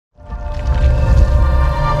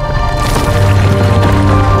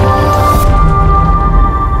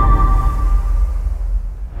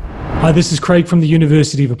Hi, this is Craig from the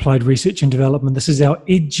University of Applied Research and Development. This is our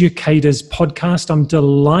Educators podcast. I'm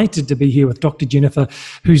delighted to be here with Dr. Jennifer,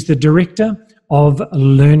 who's the Director of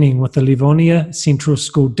Learning with the Livonia Central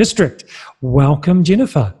School District. Welcome,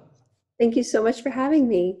 Jennifer. Thank you so much for having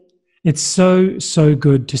me. It's so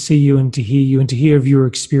good to see you and to hear of your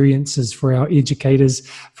experiences for our educators,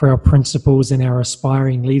 for our principals and our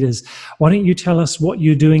aspiring leaders. Why don't you tell us what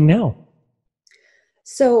you're doing now?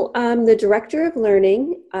 So I'm the Director of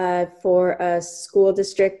Learning for a school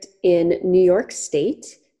district in New York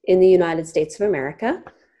State in the United States of America.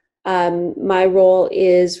 My role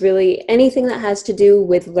is really anything that has to do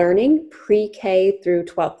with learning, pre-K through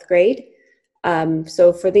 12th grade.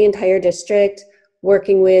 So for the entire district,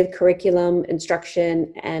 working with curriculum,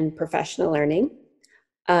 instruction, and professional learning.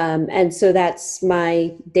 And so that's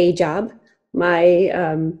my day job.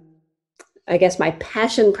 I guess my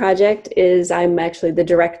passion project is I'm actually the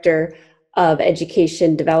Director of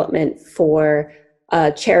Education Development for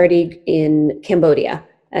a charity in Cambodia.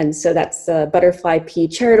 And so that's the Butterfly Pea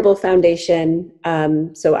Charitable Foundation.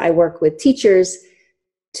 So I work with teachers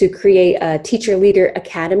to create a Teacher Leader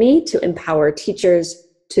Academy to empower teachers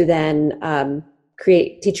to then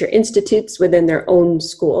create teacher institutes within their own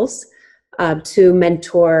schools to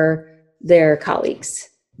mentor their colleagues.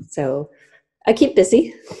 So I keep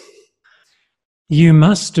busy. You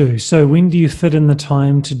must do. So when do you fit in the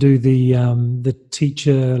time to do the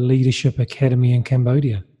Teacher Leadership Academy in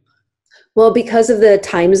Cambodia? Well, because of the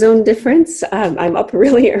time zone difference, I'm up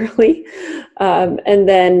really early. And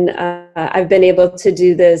then I've been able to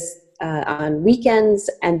do this on weekends.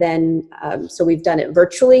 And then, so we've done it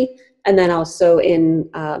virtually. And then also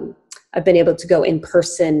I've been able to go in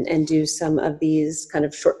person and do some of these kind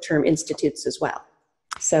of short-term institutes as well.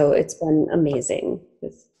 So it's been amazing.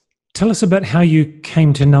 Tell us about how you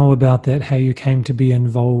came to know about that, how you came to be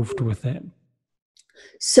involved with that.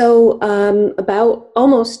 So about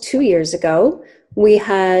almost 2 years ago, we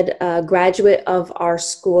had a graduate of our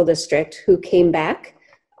school district who came back.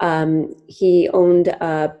 He owned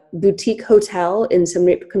a boutique hotel in Siem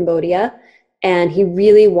Reap, Cambodia, and he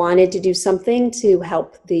really wanted to do something to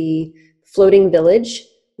help the floating village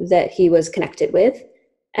that he was connected with.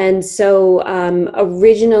 And so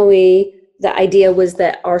originally, the idea was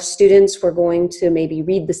that our students were going to maybe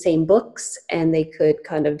read the same books and they could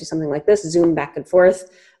kind of do something like this, Zoom back and forth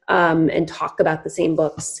and talk about the same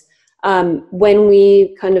books. When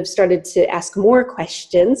we kind of started to ask more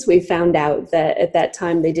questions, we found out that at that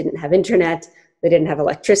time they didn't have internet, they didn't have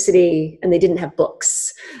electricity, and they didn't have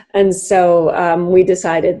books. And so we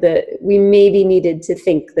decided that we maybe needed to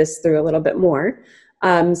think this through a little bit more.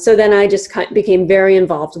 So then I just became very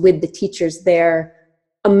involved with the teachers there,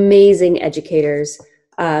 amazing educators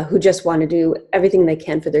who just want to do everything they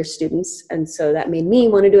can for their students. And so that made me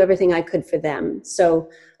want to do everything I could for them. So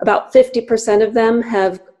about 50% of them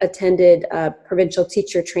have attended provincial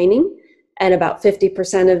teacher training, and about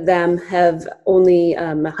 50% of them have only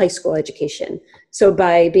a high school education. So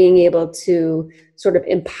by being able to sort of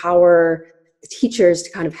empower the teachers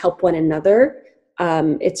to kind of help one another,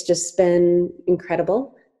 it's just been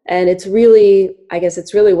incredible. And it's really, I guess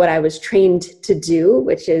it's really what I was trained to do,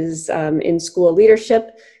 which is in school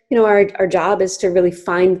leadership. You know, our job is to really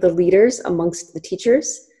find the leaders amongst the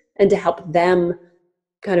teachers and to help them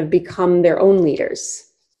kind of become their own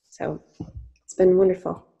leaders. So it's been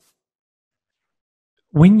wonderful.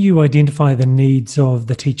 When you identify the needs of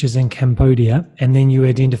the teachers in Cambodia, and then you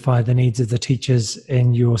identify the needs of the teachers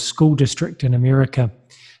in your school district in America,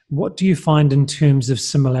 what do you find in terms of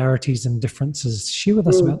similarities and differences? Share with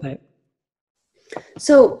us about that.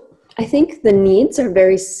 So I think the needs are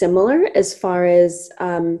very similar as far as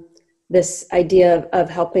this idea of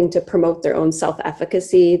helping to promote their own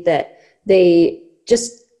self-efficacy, that they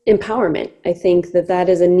just empowerment. I think that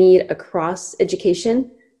is a need across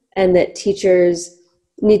education, and that teachers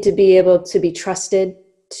need to be able to be trusted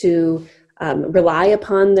to rely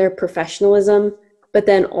upon their professionalism, but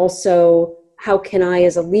then also how can I,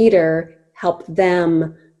 as a leader, help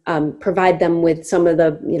them, provide them with some of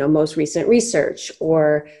the most recent research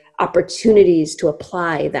or opportunities to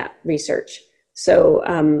apply that research. So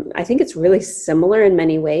I think it's really similar in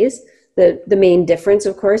many ways. The main difference,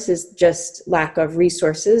 of course, is just lack of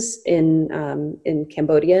resources in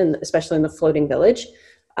Cambodia, and especially in the floating village.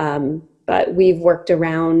 But we've worked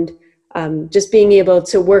around just being able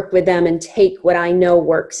to work with them and take what I know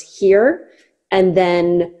works here and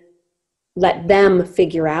then let them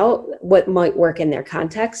figure out what might work in their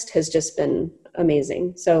context has just been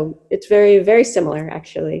amazing. So it's very, very similar,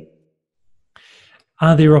 actually.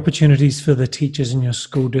 Are there opportunities for the teachers in your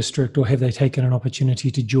school district, or have they taken an opportunity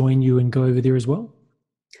to join you and go over there as well?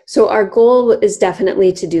 So our goal is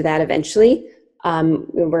definitely to do that eventually.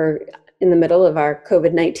 We're in the middle of our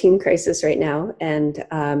COVID-19 crisis right now. And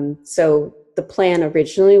so the plan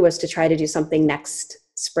originally was to try to do something next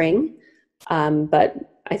spring. But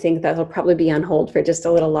I think that'll probably be on hold for just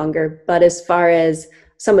a little longer. But as far as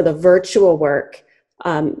some of the virtual work,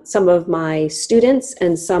 some of my students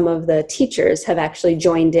and some of the teachers have actually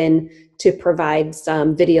joined in to provide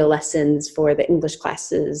some video lessons for the English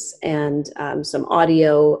classes and some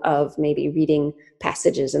audio of maybe reading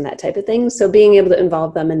passages and that type of thing. So being able to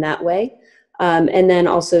involve them in that way. And then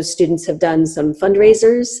also students have done some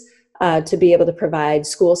fundraisers to be able to provide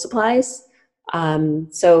school supplies.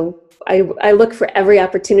 So I look for every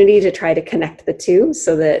opportunity to try to connect the two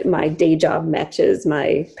so that my day job matches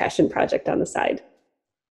my passion project on the side.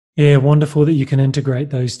 Yeah, wonderful that you can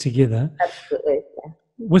integrate those together. Absolutely. Yeah.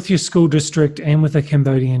 With your school district and with the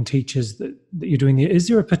Cambodian teachers that you're doing there, is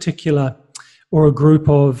there a particular or a group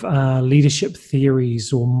of leadership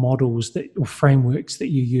theories or models or frameworks that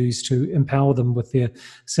you use to empower them with their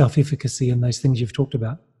self-efficacy and those things you've talked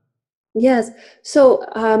about? Yes. So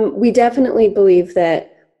we definitely believe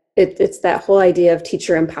that it's that whole idea of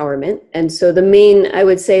teacher empowerment. And so I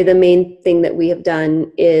would say the main thing that we have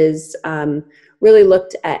done is really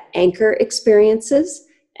looked at anchor experiences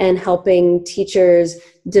and helping teachers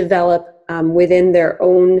develop within their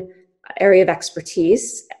own area of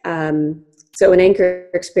expertise. So an anchor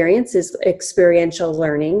experience is experiential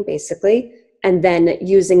learning, basically, and then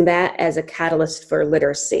using that as a catalyst for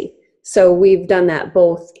literacy. So we've done that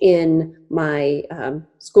both in my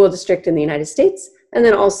school district in the United States and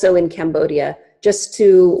then also in Cambodia, just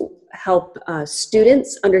to help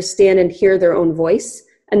students understand and hear their own voice,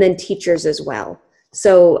 and then teachers as well.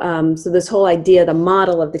 So, so this whole idea, the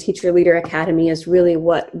model of the Teacher Leader Academy is really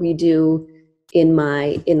what we do in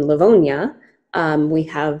Livonia. We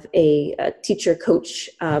have a teacher coach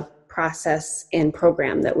process and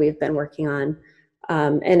program that we've been working on.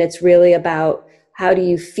 And it's really about how do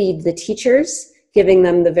you feed the teachers, giving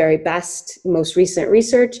them the very best, most recent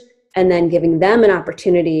research, and then giving them an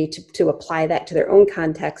opportunity to apply that to their own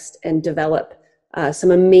context and develop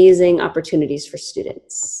some amazing opportunities for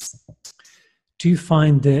students. Do you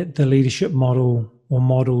find that the leadership model or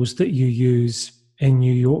models that you use in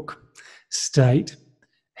New York State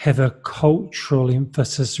have a cultural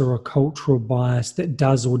emphasis or a cultural bias that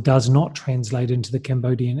does or does not translate into the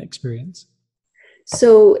Cambodian experience?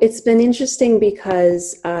 So it's been interesting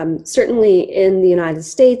because certainly in the United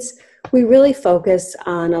States, we really focus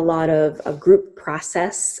on a lot of a group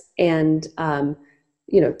process and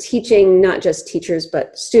teaching not just teachers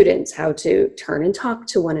but students how to turn and talk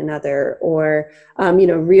to one another, or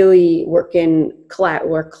really work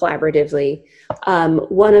collaboratively.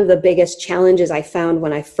 One of the biggest challenges I found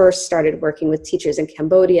when I first started working with teachers in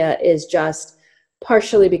Cambodia is just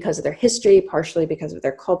partially because of their history, partially because of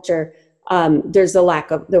their culture. There was a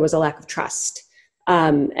lack of trust,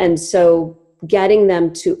 and so getting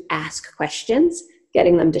them to ask questions,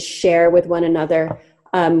 getting them to share with one another.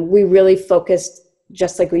 We really focused,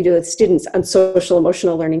 just like we do with students, on social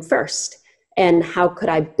emotional learning first, and how could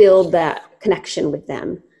I build that connection with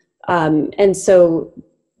them. And so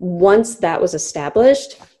once that was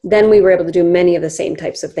established, then we were able to do many of the same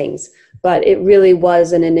types of things. But it really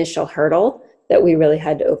was an initial hurdle that we really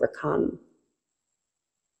had to overcome.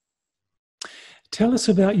 Tell us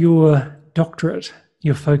about your doctorate,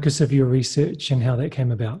 your focus of your research, and how that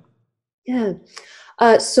came about. Yeah.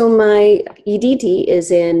 So my EDD is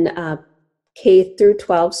in K through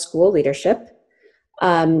 12 school leadership.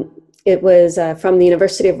 It was from the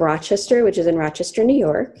University of Rochester, which is in Rochester, New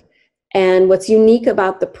York. And what's unique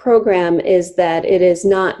about the program is that it is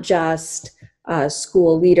not just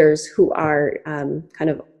school leaders who are kind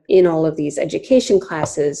of in all of these education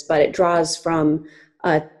classes, but it draws from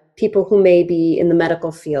people who may be in the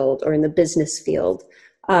medical field or in the business field.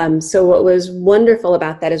 So what was wonderful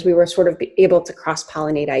about that is we were sort of able to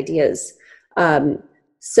cross-pollinate ideas.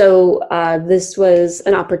 So this was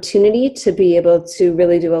an opportunity to be able to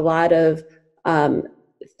really do a lot of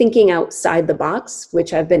thinking outside the box,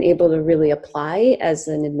 which I've been able to really apply as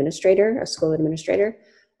an administrator, a school administrator,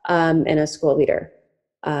 and a school leader.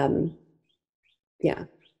 Yeah.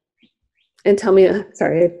 And tell me,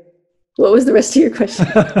 sorry, what was the rest of your question?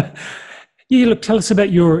 Yeah, look, tell us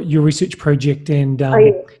about your research project and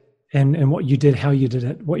what you did, how you did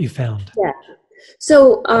it, what you found. Yeah.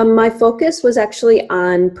 So my focus was actually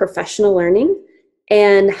on professional learning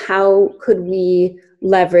and how could we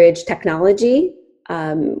leverage technology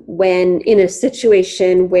when in a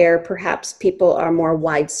situation where perhaps people are more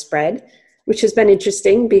widespread, which has been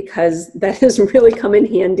interesting because that has really come in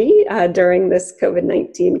handy during this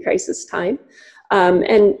COVID-19 crisis time.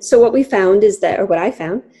 And so what we found is that, or what I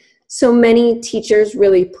found, so many teachers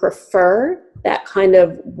really prefer that kind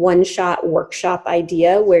of one-shot workshop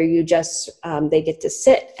idea where you just, they get to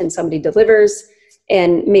sit and somebody delivers,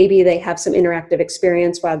 and maybe they have some interactive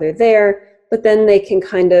experience while they're there, but then they can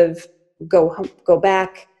kind of go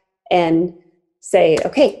back and say,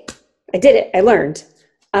 okay, I did it, I learned.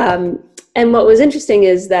 And what was interesting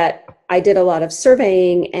is that I did a lot of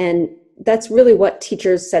surveying, and that's really what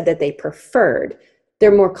teachers said that they preferred.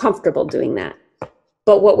 They're more comfortable doing that.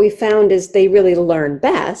 But what we found is they really learn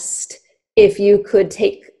best if you could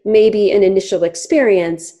take maybe an initial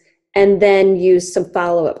experience and then use some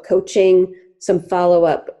follow-up coaching, some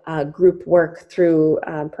follow-up group work through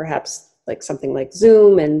perhaps like something like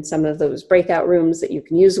Zoom and some of those breakout rooms that you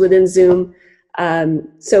can use within Zoom.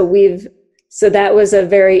 So that was a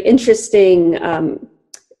very interesting,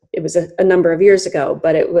 it was a number of years ago,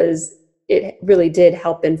 but it really did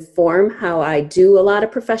help inform how I do a lot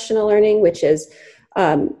of professional learning, which is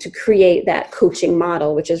to create that coaching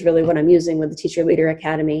model, which is really what I'm using with the Teacher Leader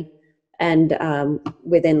Academy and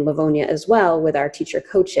within Livonia as well with our teacher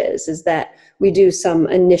coaches, is that we do some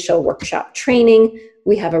initial workshop training.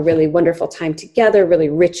 We have a really wonderful time together, really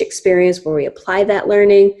rich experience where we apply that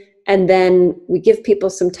learning. And then we give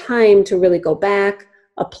people some time to really go back,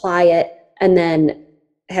 apply it, and then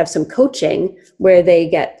have some coaching where they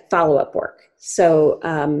get follow-up work. So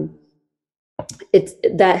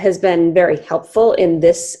that has been very helpful in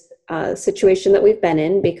this situation that we've been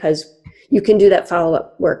in, because you can do that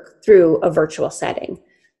follow-up work through a virtual setting.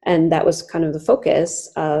 And that was kind of the focus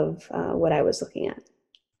of what I was looking at.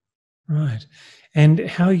 Right. And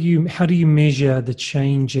how do you measure the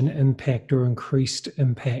change in impact or increased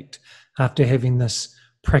impact after having this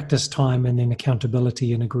practice time and then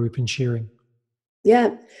accountability in a group and sharing?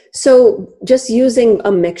 Yeah. So just using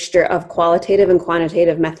a mixture of qualitative and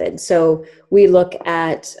quantitative methods. So we look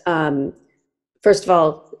at, first of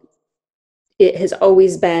all, it has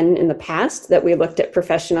always been in the past that we looked at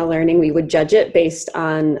professional learning. We would judge it based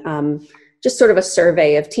on just sort of a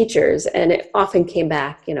survey of teachers. And it often came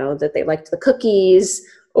back, that they liked the cookies,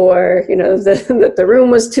 or, that the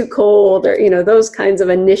room was too cold, or, those kinds of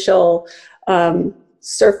initial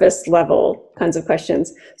surface level kinds of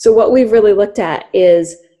questions. So what we've really looked at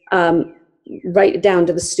is right down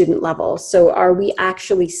to the student level. So are we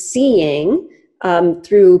actually seeing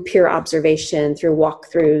through peer observation, through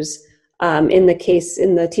walkthroughs? In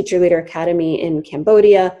the Teacher Leader Academy in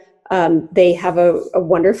Cambodia, they have a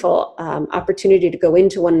wonderful opportunity to go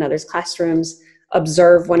into one another's classrooms,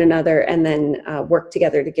 observe one another, and then work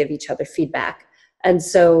together to give each other feedback. And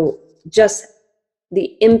so just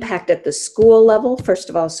the impact at the school level, first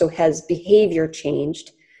of all, so has behavior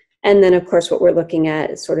changed? And then, of course, what we're looking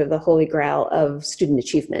at is sort of the holy grail of student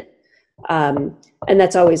achievement. And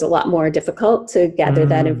that's always a lot more difficult to gather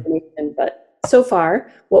that information. But so far,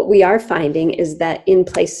 what we are finding is that in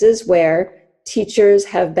places where teachers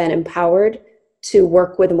have been empowered to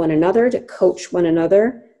work with one another, to coach one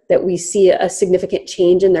another, that we see a significant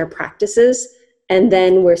change in their practices. And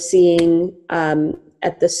then we're seeing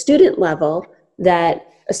at the student level that,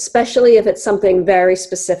 especially if it's something very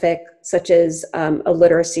specific, such as a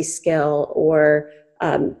literacy skill or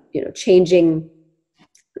changing,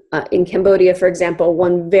 in Cambodia, for example,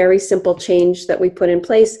 one very simple change that we put in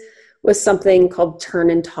place was something called turn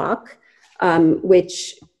and talk,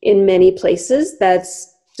 which in many places,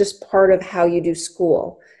 that's just part of how you do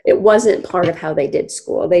school. It wasn't part of how they did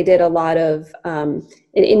school. They did a lot of, an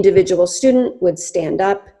individual student would stand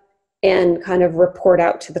up and kind of report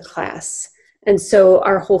out to the class. And so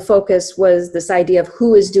our whole focus was this idea of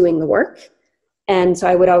who is doing the work. And so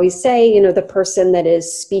I would always say, the person that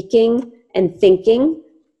is speaking and thinking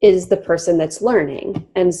is the person that's learning.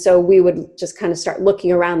 And so we would just kind of start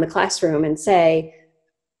looking around the classroom and say,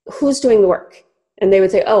 who's doing the work? And they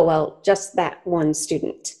would say, oh, well, just that one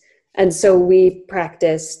student. And so we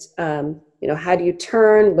practiced, how do you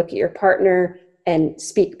turn, look at your partner, and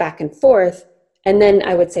speak back and forth? And then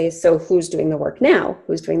I would say, so who's doing the work now?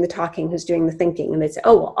 Who's doing the talking? Who's doing the thinking? And they'd say,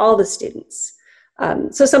 oh, well, all the students.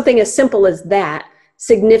 So something as simple as that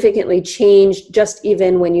significantly changed just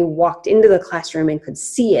even when you walked into the classroom and could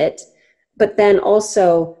see it. But then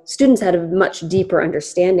also students had a much deeper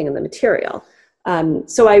understanding of the material.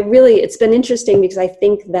 So it's been interesting because I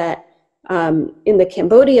think that in the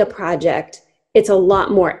Cambodia project, it's a lot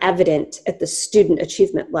more evident at the student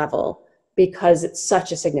achievement level because it's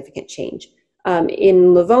such a significant change.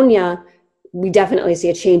 In Livonia, we definitely see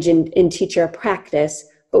a change in teacher practice,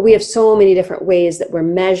 but we have so many different ways that we're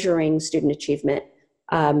measuring student achievement.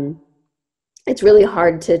 It's really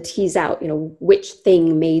hard to tease out, which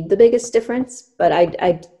thing made the biggest difference, but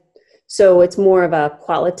So it's more of a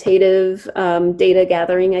qualitative data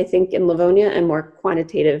gathering, I think, in Livonia, and more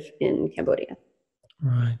quantitative in Cambodia.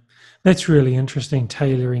 Right. That's really interesting,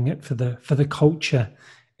 tailoring it for the culture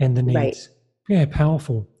and the needs. Right. Yeah,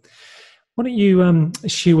 powerful. Why don't you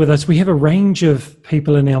share with us? We have a range of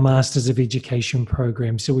people in our Masters of Education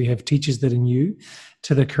program. So we have teachers that are new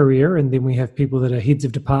to the career, and then we have people that are heads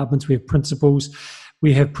of departments. We have principals.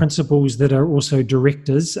 We have principals that are also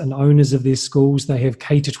directors and owners of their schools. They have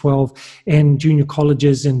K-12 and junior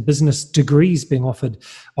colleges and business degrees being offered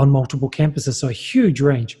on multiple campuses. So a huge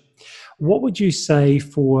range. What would you say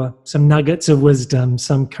for some nuggets of wisdom,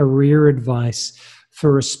 some career advice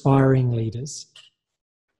for aspiring leaders?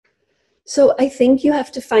 So I think you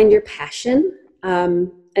have to find your passion.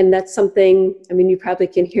 And that's something, I mean, you probably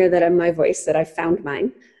can hear that in my voice that I found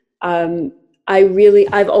mine.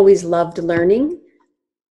 I've always loved learning,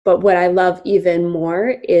 but what I love even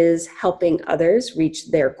more is helping others reach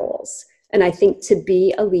their goals. And I think to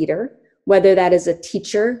be a leader, whether that is a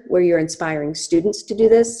teacher where you're inspiring students to do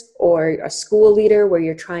this, or a school leader where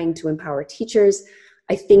you're trying to empower teachers,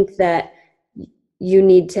 I think that you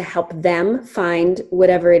need to help them find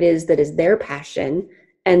whatever it is that is their passion,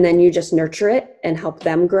 and then you just nurture it and help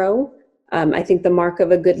them grow. I think the mark of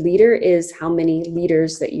a good leader is how many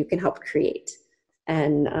leaders that you can help create.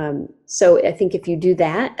 And so I think if you do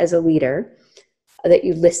that as a leader, that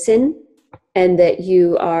you listen and that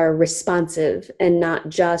you are responsive and not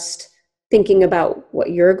just thinking about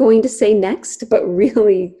what you're going to say next, but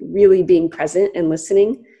really, really being present and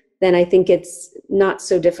listening, then I think it's not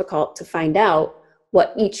so difficult to find out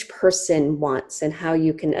what each person wants and how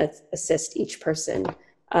you can assist each person.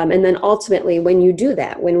 And then ultimately, when you do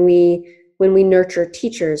that, when we nurture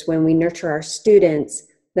teachers, when we nurture our students,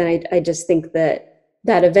 then I just think that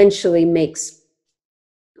eventually makes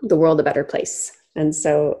the world a better place. And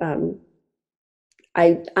so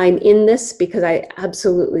I'm in this because I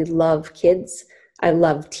absolutely love kids. I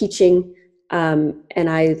love teaching, and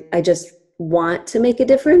I just want to make a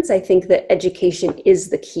difference. I think that education is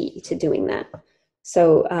the key to doing that.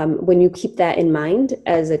 So when you keep that in mind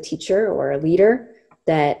as a teacher or a leader,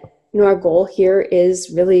 that our goal here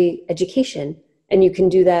is really education, and you can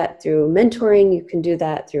do that through mentoring. You can do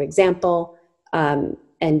that through example,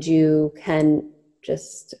 and you can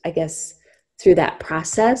just, I guess, through that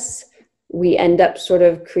process, we end up sort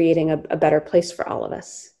of creating a better place for all of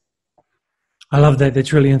us. I love that.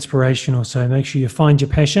 That's really inspirational. So make sure you find your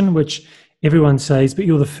passion, which everyone says, but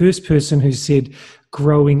you're the first person who said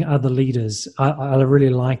growing other leaders. I really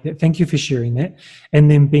like that. Thank you for sharing that. And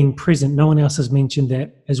then being present. No one else has mentioned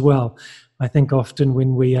that as well. I think often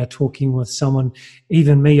when we are talking with someone,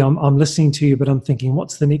 even me, I'm listening to you, but I'm thinking,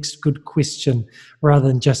 what's the next good question, rather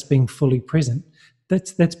than just being fully present.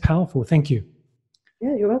 That's powerful. Thank you.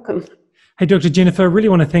 Yeah, you're welcome. Hey, Dr. Jennifer, I really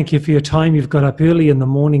want to thank you for your time. You've got up early in the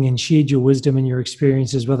morning and shared your wisdom and your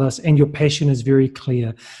experiences with us, and your passion is very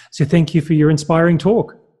clear. So thank you for your inspiring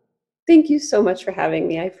talk. Thank you so much for having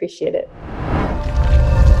me. I appreciate it.